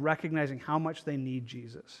themselves recognizing how much they need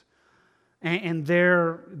Jesus. And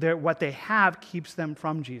what they have keeps them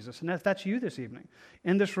from Jesus. And if that's you this evening,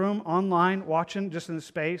 in this room, online, watching, just in the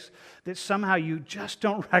space, that somehow you just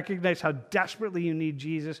don't recognize how desperately you need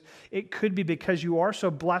Jesus, it could be because you are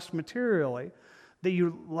so blessed materially that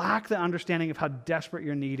you lack the understanding of how desperate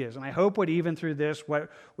your need is. And I hope what even through this,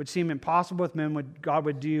 what would seem impossible with men, what God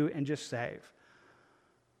would do and just save.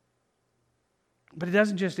 But it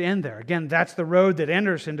doesn't just end there. Again, that's the road that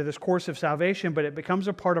enters into this course of salvation, but it becomes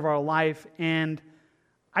a part of our life. And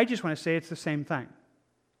I just want to say it's the same thing.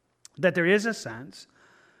 That there is a sense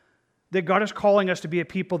that God is calling us to be a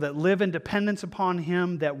people that live in dependence upon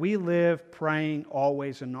Him, that we live praying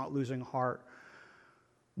always and not losing heart.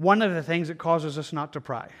 One of the things that causes us not to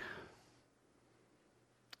pray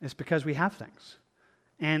is because we have things.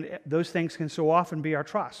 And those things can so often be our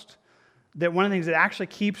trust. That one of the things that actually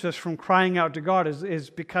keeps us from crying out to God is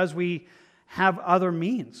because we have other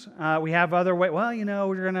means. We have other ways. Well,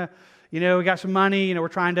 we're going to, we got some money, we're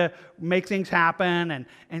trying to make things happen.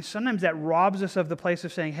 And sometimes that robs us of the place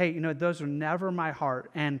of saying, hey, those are never my heart.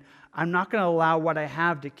 And I'm not going to allow what I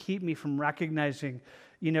have to keep me from recognizing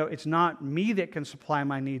it's not me that can supply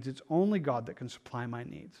my needs. It's only God that can supply my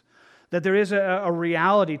needs. That there is a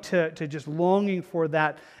reality to just longing for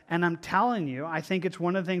that. And I'm telling you, I think it's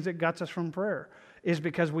one of the things that guts us from prayer, is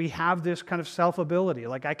because we have this kind of self-ability,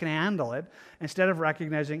 like I can handle it, instead of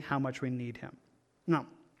recognizing how much we need Him. Now,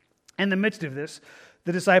 in the midst of this,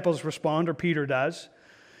 the disciples respond, or Peter does.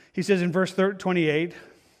 He says in verse 28,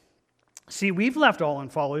 see, we've left all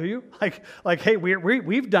and follow you. Like, hey,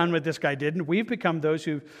 we've done what this guy did, and we've become those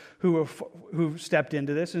who've stepped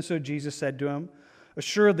into this. And so Jesus said to him,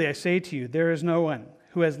 assuredly, I say to you, there is no one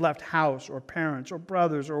who has left house or parents or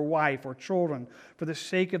brothers or wife or children for the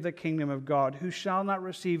sake of the kingdom of God, who shall not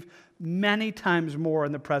receive many times more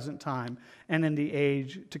in the present time and in the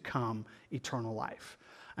age to come eternal life.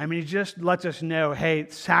 I mean, he just lets us know, hey,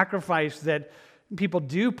 sacrifice that people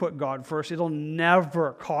do put God first, it'll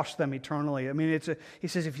never cost them eternally. I mean, he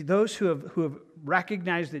says, if those who have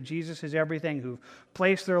recognized that Jesus is everything, who've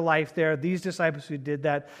placed their life there, these disciples who did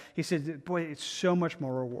that, he said, boy, it's so much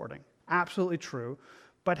more rewarding. Absolutely true,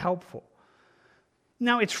 but helpful.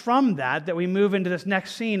 Now, it's from that we move into this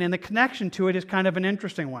next scene, and the connection to it is kind of an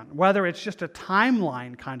interesting one. Whether it's just a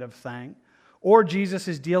timeline kind of thing, or Jesus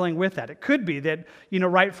is dealing with that. It could be that,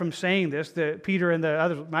 right from saying this, that Peter and the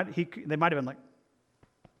others, they might have been like,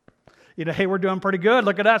 hey, we're doing pretty good.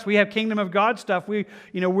 Look at us. We have kingdom of God stuff. We're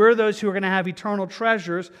those who are going to have eternal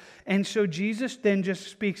treasures. And so Jesus then just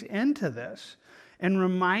speaks into this and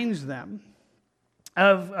reminds them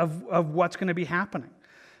of what's going to be happening.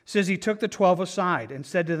 It says he took the 12 aside and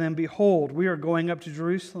said to them, behold, we are going up to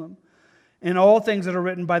Jerusalem, and all things that are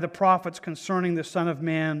written by the prophets concerning the Son of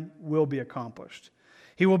Man will be accomplished.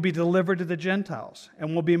 He will be delivered to the Gentiles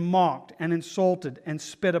and will be mocked and insulted and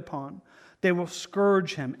spit upon. They will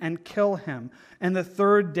scourge him and kill him, and the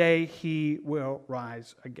third day he will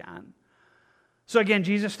rise again. So again,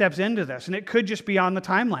 Jesus steps into this, and it could just be on the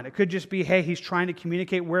timeline. It could just be, hey, he's trying to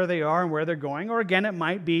communicate where they are and where they're going. Or again, it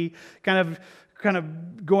might be kind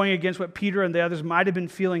of going against what Peter and the others might have been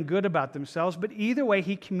feeling good about themselves. But either way,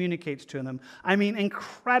 he communicates to them,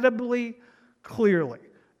 incredibly clearly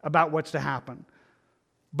about what's to happen.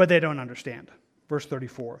 But they don't understand. Verse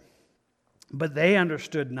 34. But they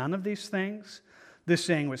understood none of these things. This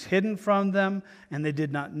saying was hidden from them, and they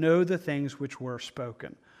did not know the things which were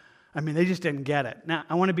spoken. They just didn't get it. Now,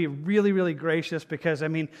 I want to be really, really gracious because,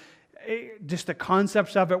 just the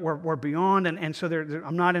concepts of it were beyond, and so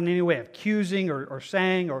I'm not in any way accusing or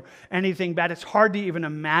saying or anything bad. It's hard to even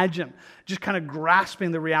imagine just kind of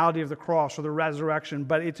grasping the reality of the cross or the resurrection,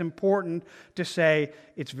 but it's important to say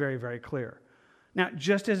it's very, very clear. Now,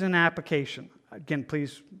 just as an application, again,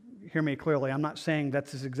 please hear me clearly. I'm not saying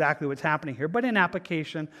that's exactly what's happening here, but in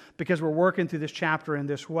application, because we're working through this chapter in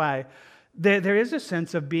this way, there is a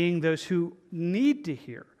sense of being those who need to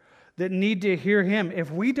hear, that need to hear Him. If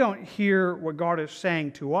we don't hear what God is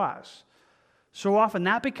saying to us, so often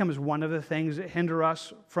that becomes one of the things that hinder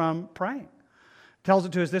us from praying. It tells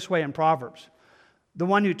it to us this way in Proverbs. The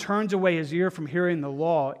one who turns away his ear from hearing the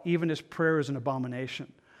law, even his prayer is an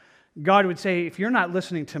abomination. God would say, if you're not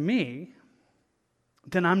listening to me,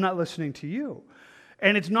 then I'm not listening to you.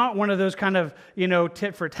 And it's not one of those kind of,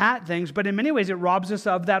 tit for tat things, but in many ways it robs us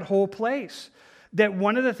of that whole place. That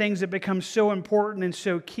one of the things that becomes so important and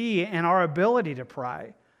so key in our ability to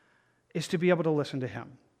pray is to be able to listen to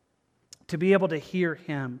Him, to be able to hear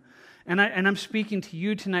Him. And I'm speaking to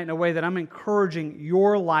you tonight in a way that I'm encouraging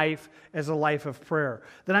your life as a life of prayer.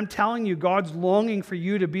 That I'm telling you God's longing for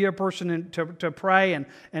you to be a person to pray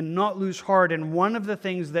and not lose heart. And one of the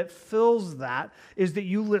things that fills that is that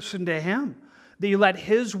you listen to Him. That you let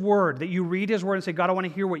His Word, that you read His Word and say, God, I want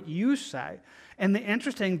to hear what you say. And the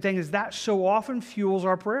interesting thing is that so often fuels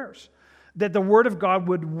our prayers. That the Word of God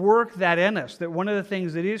would work that in us. That one of the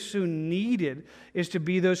things that is so needed is to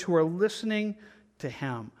be those who are listening to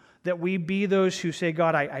Him. That we be those who say,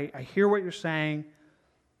 God, I hear what you're saying,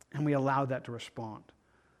 and we allow that to respond.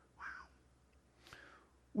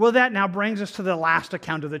 Well, that now brings us to the last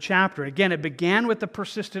account of the chapter. Again, it began with the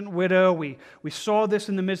persistent widow. We saw this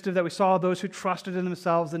in the midst of that. We saw those who trusted in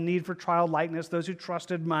themselves, the need for childlikeness, those who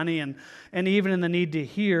trusted money, and even in the need to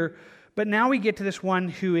hear. But now we get to this one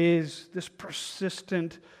who is this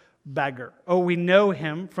persistent beggar. Oh, we know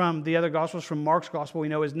him from the other Gospels, from Mark's Gospel. We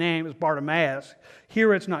know his name is Bartimaeus.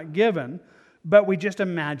 Here it's not given, but we just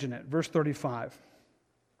imagine it. Verse 35.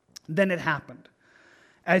 Then it happened,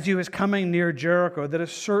 as he was coming near Jericho, that a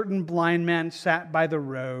certain blind man sat by the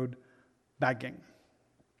road begging.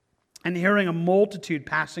 And hearing a multitude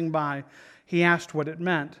passing by, he asked what it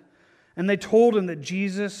meant. And they told him that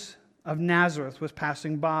Jesus of Nazareth was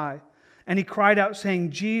passing by. And he cried out,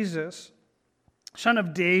 saying, Jesus, Son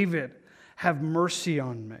of David, have mercy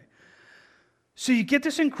on me. So you get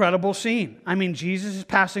this incredible scene. Jesus is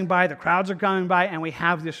passing by, the crowds are coming by, and we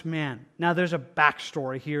have this man. Now, there's a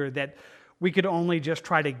backstory here that we could only just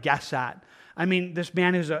try to guess at. This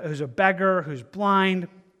man who's a beggar, who's blind,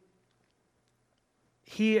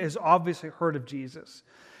 he has obviously heard of Jesus.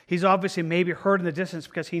 He's obviously maybe heard in the distance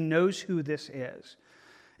because he knows who this is.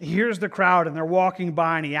 He hears the crowd, and they're walking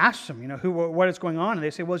by, and he asks them, what is going on? And they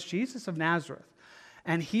say, well, it's Jesus of Nazareth.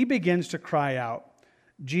 And he begins to cry out,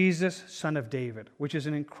 Jesus, Son of David, which is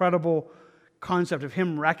an incredible concept of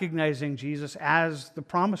him recognizing Jesus as the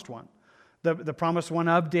promised one. The promised one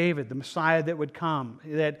of David, the Messiah that would come.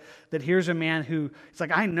 That here's a man who, it's like,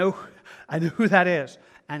 I know who that is.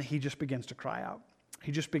 And he just begins to cry out.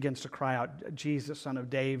 He just begins to cry out, Jesus, Son of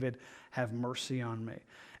David, have mercy on me.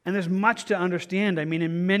 And there's much to understand.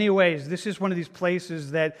 In many ways, this is one of these places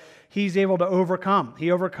that he's able to overcome. He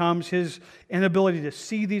overcomes his inability to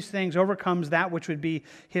see these things, overcomes that which would be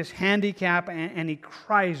his handicap, and he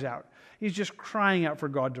cries out. He's just crying out for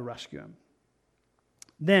God to rescue him.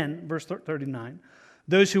 Then, verse 39,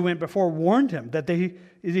 those who went before warned him that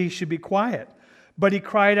he should be quiet. But he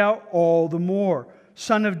cried out all the more,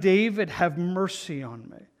 Son of David, have mercy on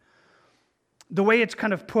me. The way it's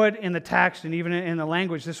kind of put in the text and even in the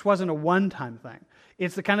language, this wasn't a one-time thing.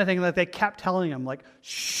 It's the kind of thing that they kept telling him, like,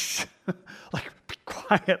 shh, like, be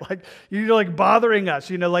quiet, like, you're like bothering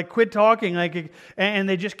us, like, quit talking, like, and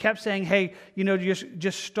they just kept saying, hey,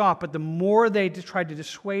 just stop. But the more they tried to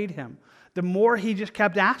dissuade him, the more he just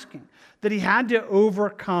kept asking, that he had to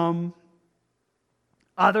overcome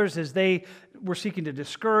others as they were seeking to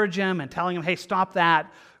discourage him and telling him, hey, stop that,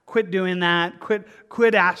 quit doing that,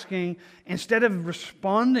 quit asking. Instead of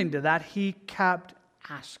responding to that, he kept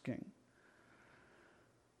asking.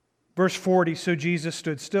 Verse 40, so Jesus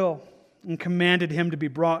stood still and commanded him to be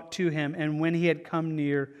brought to him. And when he had come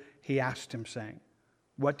near, he asked him, saying,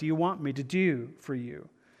 "What do you want me to do for you?"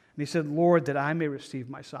 And he said, "Lord, that I may receive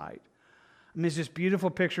my sight." I mean, it's this beautiful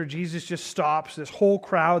picture. Jesus just stops this whole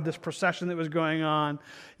crowd, this procession that was going on,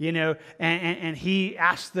 and he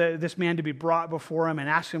asked this man to be brought before him and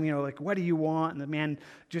asked him, like, "What do you want?" And the man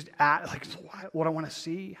just asked, like, "What I want to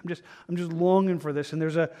see. I'm just longing for this." And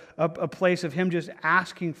there's a place of him just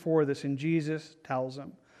asking for this, and Jesus tells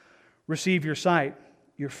him, "Receive your sight.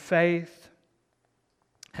 Your faith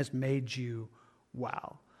has made you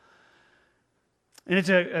well." And it's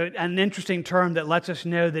an interesting term that lets us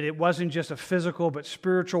know that it wasn't just a physical but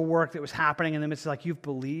spiritual work that was happening in them. It's like you've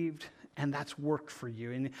believed, and that's worked for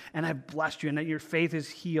you. And I've blessed you, and that your faith is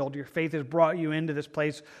healed. Your faith has brought you into this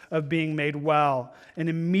place of being made well. And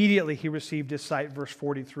immediately he received his sight, verse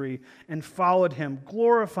 43, and followed him,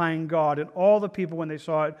 glorifying God. And all the people, when they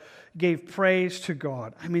saw it, gave praise to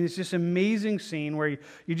God. I mean, it's this amazing scene where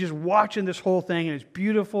you're just watching this whole thing, and it's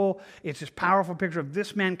beautiful. It's this powerful picture of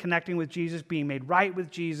this man connecting with Jesus, being made right with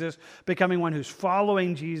Jesus, becoming one who's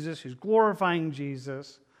following Jesus, who's glorifying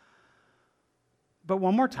Jesus. But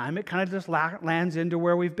one more time, it kind of just lands into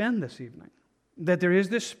where we've been this evening. That there is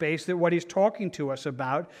this space that what he's talking to us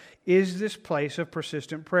about is this place of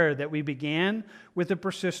persistent prayer. That we began with the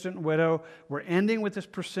persistent widow, we're ending with this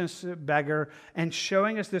persistent beggar, and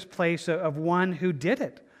showing us this place of one who did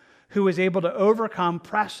it, who was able to overcome,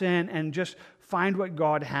 press in, and just find what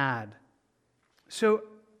God had. So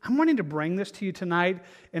I'm wanting to bring this to you tonight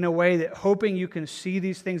in a way that hoping you can see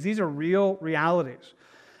these things. These are real realities.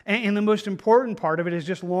 And the most important part of it is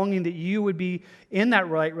just longing that you would be in that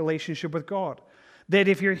right relationship with God. That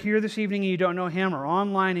if you're here this evening and you don't know Him, or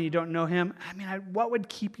online and you don't know Him, what would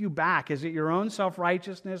keep you back? Is it your own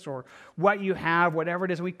self-righteousness or what you have, whatever it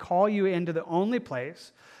is? We call you into the only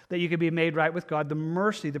place that you can be made right with God, the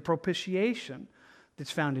mercy, the propitiation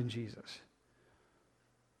that's found in Jesus.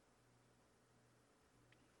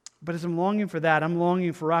 But as I'm longing for that, I'm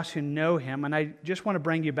longing for us who know Him, and I just want to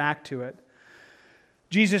bring you back to it.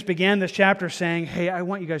 Jesus began this chapter saying, "Hey, I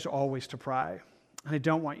want you guys always to pray, and I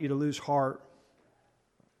don't want you to lose heart."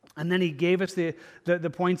 And then He gave us the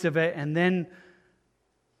points of it, and then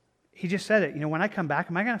He just said it. When I come back,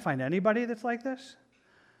 am I going to find anybody that's like this?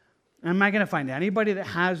 Am I going to find anybody that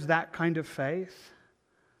has that kind of faith?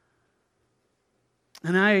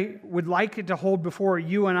 And I would like it to hold before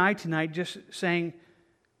you and I tonight, just saying,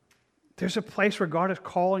 there's a place where God is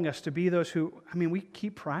calling us to be those who, we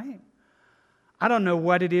keep praying. I don't know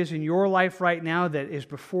what it is in your life right now that is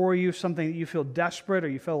before you, something that you feel desperate or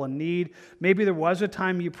you feel a need. Maybe there was a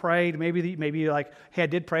time you prayed. Maybe you're like, "Hey, I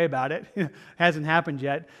did pray about it." Hasn't happened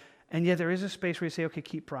yet. And yet there is a space where you say, "Okay,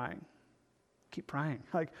 keep praying. Keep praying."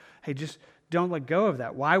 Like, hey, just don't let go of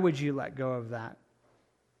that. Why would you let go of that?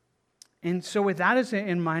 And so with that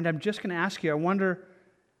in mind, I'm just going to ask you, I wonder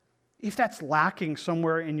if that's lacking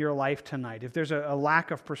somewhere in your life tonight. If there's a lack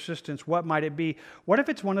of persistence, what might it be? What if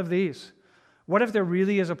it's one of these? What if there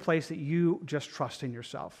really is a place that you just trust in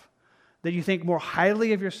yourself? That you think more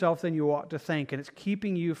highly of yourself than you ought to think, and it's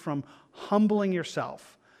keeping you from humbling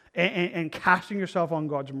yourself and casting yourself on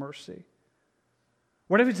God's mercy?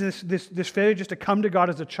 What if it's this failure just to come to God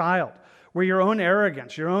as a child, where your own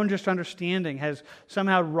arrogance, your own just understanding has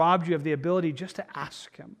somehow robbed you of the ability just to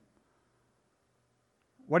ask Him?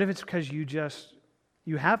 What if it's because you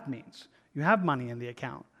have means, you have money in the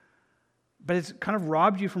account, but it's kind of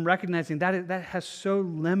robbed you from recognizing that has so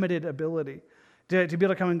limited ability to be able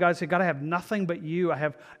to come to God and say, "God, I have nothing but you. I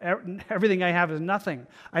have everything I have is nothing.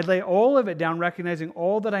 I lay all of it down, recognizing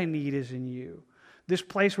all that I need is in you." This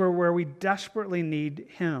place where we desperately need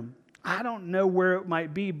Him. I don't know where it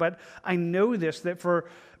might be, but I know this, that for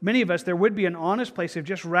many of us, there would be an honest place of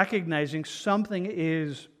just recognizing something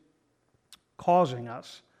is causing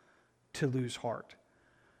us to lose heart.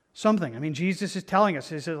 Something. Jesus is telling us,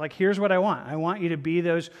 He says, like, here's what I want. I want you to be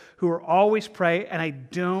those who are always pray, and I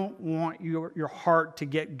don't want your heart to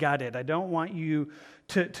get gutted. I don't want you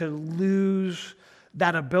to lose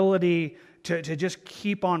that ability to just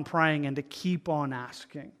keep on praying and to keep on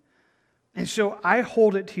asking. And so I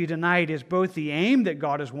hold it to you tonight as both the aim that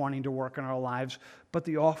God is wanting to work in our lives, but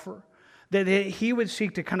the offer. That He would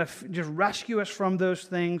seek to kind of just rescue us from those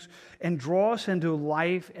things and draw us into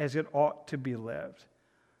life as it ought to be lived.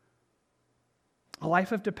 A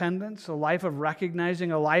life of dependence, a life of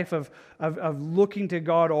recognizing, a life of looking to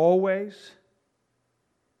God always.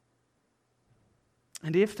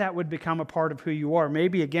 And if that would become a part of who you are,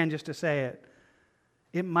 maybe again, just to say it,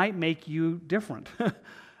 it might make you different.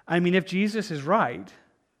 If Jesus is right,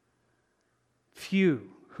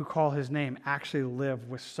 few who call His name actually live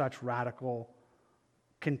with such radical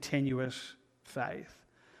continuous faith.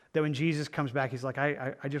 That when Jesus comes back, he's like,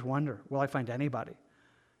 I just wonder, will I find anybody?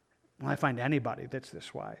 Will I find anybody that's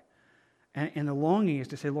this way? And the longing is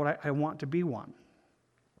to say, Lord, I want to be one.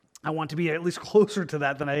 I want to be at least closer to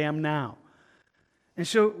that than I am now. And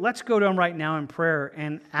so let's go to him right now in prayer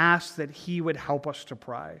and ask that he would help us to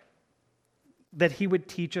pray. That he would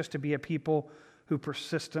teach us to be a people who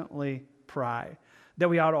persistently pray. That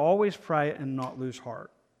we ought to always pray and not lose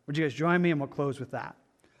heart. Would you guys join me? And we'll close with that.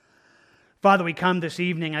 Father, we come this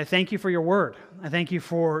evening. I thank you for your word. I thank you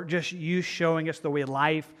for just you showing us the way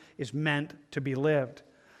life is meant to be lived.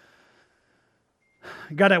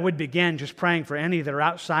 God, I would begin just praying for any that are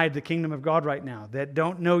outside the kingdom of God right now, that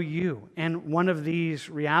don't know you. And one of these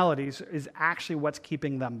realities is actually what's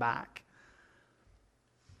keeping them back.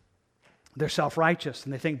 They're self-righteous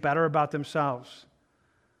and they think better about themselves.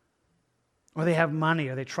 Or they have money,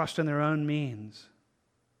 or they trust in their own means.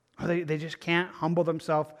 Or they just can't humble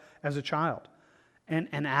themselves as a child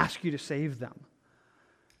and ask you to save them.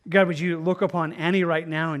 God, would you look upon any right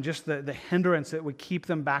now and just the hindrance that would keep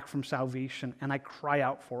them back from salvation, and I cry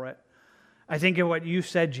out for it. I think of what you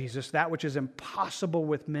said, Jesus, that which is impossible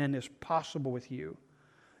with men is possible with you.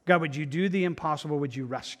 God, would you do the impossible? Would you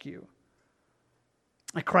rescue?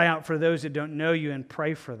 I cry out for those that don't know you and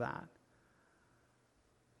pray for that.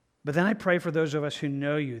 But then I pray for those of us who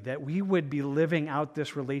know you, that we would be living out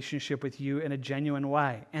this relationship with you in a genuine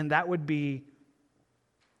way, and that would be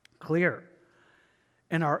clear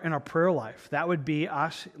in our prayer life. That would be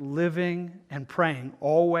us living and praying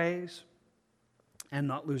always and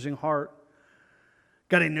not losing heart.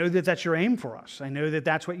 God, I know that that's your aim for us. I know that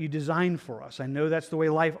that's what you designed for us. I know that's the way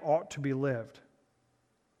life ought to be lived.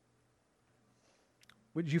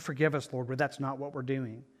 Would you forgive us, Lord, where that's not what we're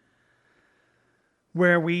doing?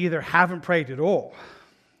 Where we either haven't prayed at all,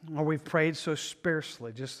 or we've prayed so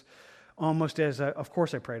sparsely, just almost as, of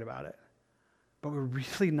course I prayed about it, but we're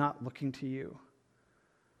really not looking to you.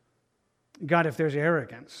 God, if there's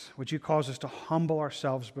arrogance, would you cause us to humble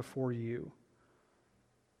ourselves before you?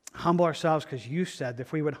 Humble ourselves because you said that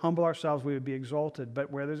if we would humble ourselves, we would be exalted. But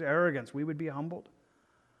where there's arrogance, we would be humbled.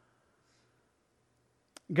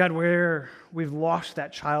 God, where we've lost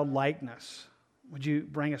that childlikeness, would you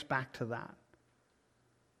bring us back to that?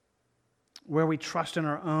 Where we trust in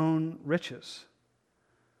our own riches,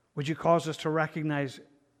 would you cause us to recognize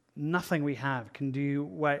nothing we have can do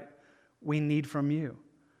what we need from you?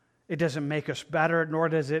 It doesn't make us better, nor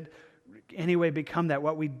does it anyway become that.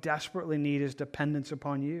 What we desperately need is dependence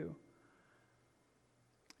upon you.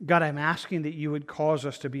 God, I'm asking that you would cause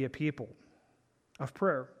us to be a people of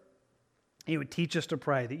prayer. You would teach us to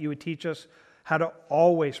pray, that you would teach us how to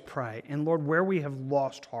always pray. And Lord, where we have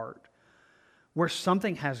lost heart, where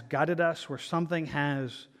something has gutted us, where something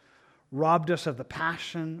has robbed us of the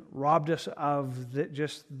passion, robbed us of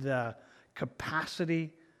just the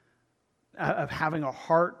capacity of having a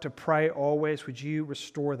heart to pray always, would you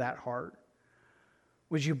restore that heart?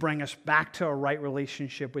 Would you bring us back to a right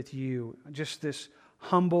relationship with you? Just this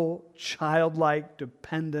humble, childlike,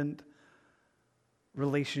 dependent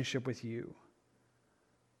relationship with you.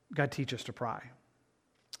 God, teach us to pray.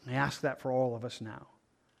 I ask that for all of us now.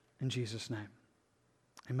 In Jesus' name,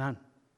 amen.